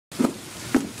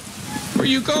Where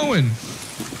are you going?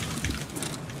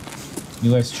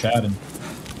 You guys chatting.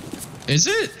 Is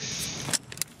it?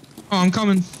 Oh, I'm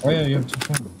coming. Oh yeah, you have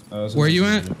 2 phones. Where are you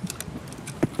at?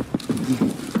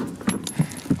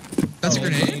 That's a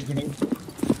grenade?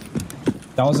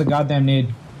 That was a goddamn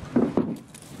nade.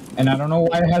 And I don't know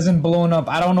why it hasn't blown up.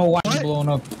 I don't know why it's blown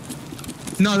up.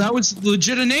 No, that was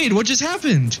legit a nade. What just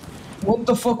happened? What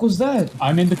the fuck was that?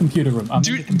 I'm in the computer room.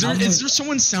 Dude, is there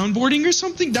someone soundboarding or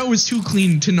something? That was too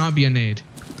clean to not be a nade.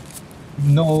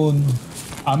 No.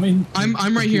 I'm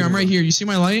right here. I'm right here. You see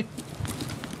my light?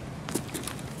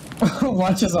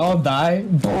 Watch us all die.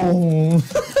 Boom.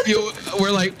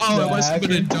 We're like, oh, it must have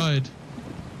been a dud.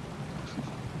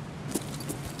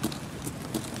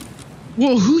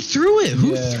 Whoa, who threw it?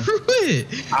 Who threw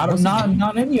it? I don't.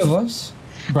 Not any of us.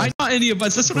 Not any of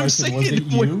us. That's what I'm saying. Was it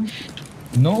you?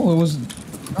 No, it was.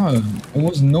 No, it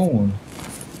was no one.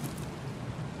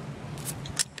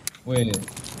 Wait.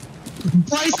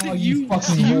 Bryson, Oh,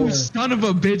 you son of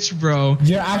a bitch, bro.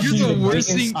 You're actually the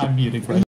worst thing. I'm muted, bro.